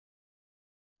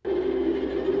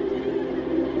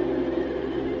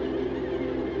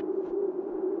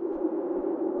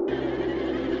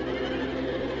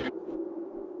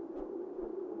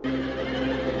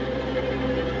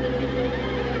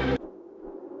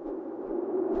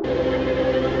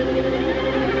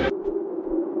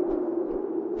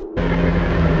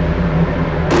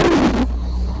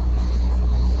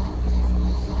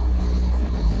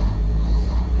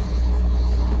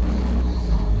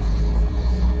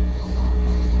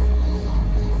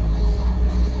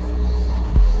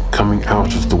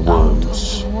out of the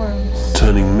worms,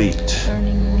 turning meat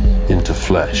into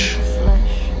flesh.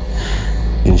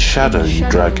 In shadow you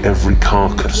drag every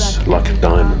carcass like a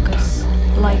diamond,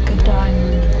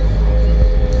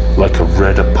 like a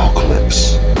red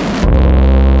apocalypse.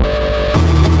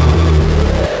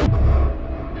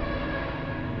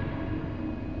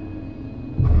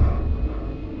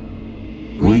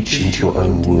 Reach into your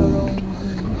own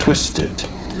wound, twist it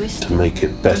to make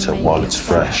it better while it's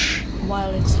fresh.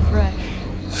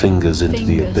 Fingers into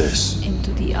the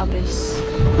abyss,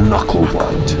 knuckle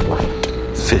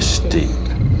white, fist deep.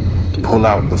 Pull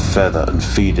out the feather and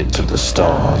feed it to the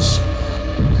stars,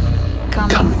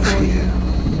 coming for you.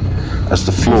 As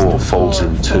the floor folds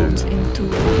in two,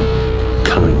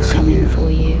 coming for you.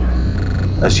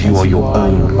 As you are your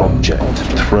own object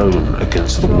thrown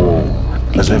against the wall.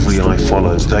 As every eye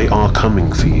follows, they are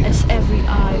coming for you,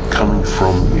 coming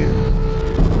from you.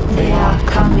 They are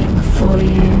coming for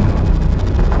you.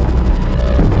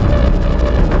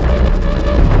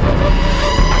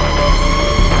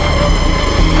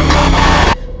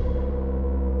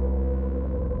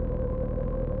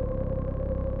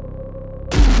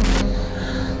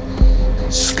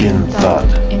 Skin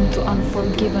thud into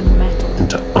unforgiven metal.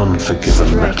 Into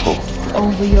unforgiven metal.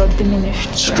 Over your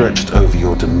diminished stretched over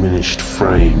your diminished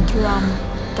frame.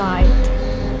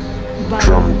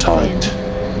 Drum tight.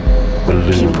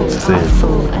 Balloon Pupils thin. are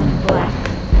full and black.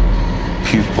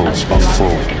 Pupils are full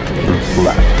and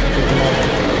black.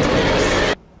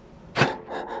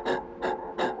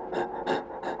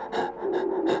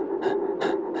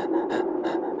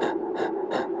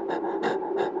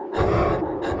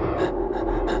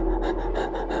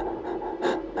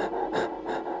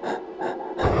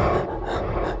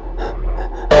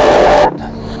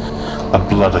 A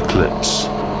blood eclipse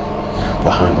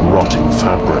behind rotting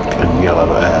fabric and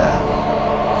yellow air.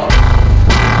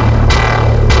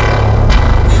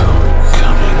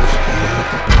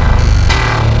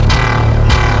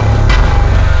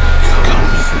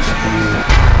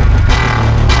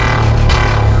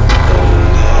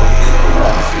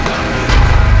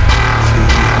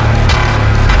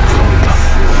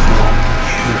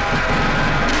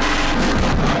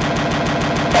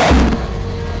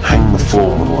 Hang the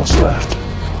form on what's left.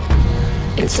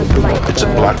 It's a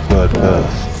blackbird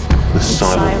earth with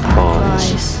silent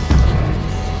cries.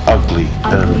 Ugly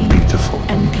and beautiful.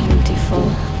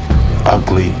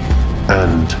 Ugly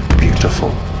and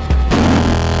beautiful.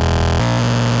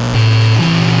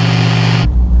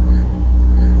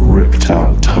 Ripped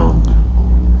out tongue,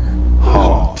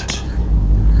 heart,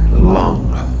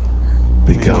 lung,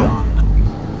 begun.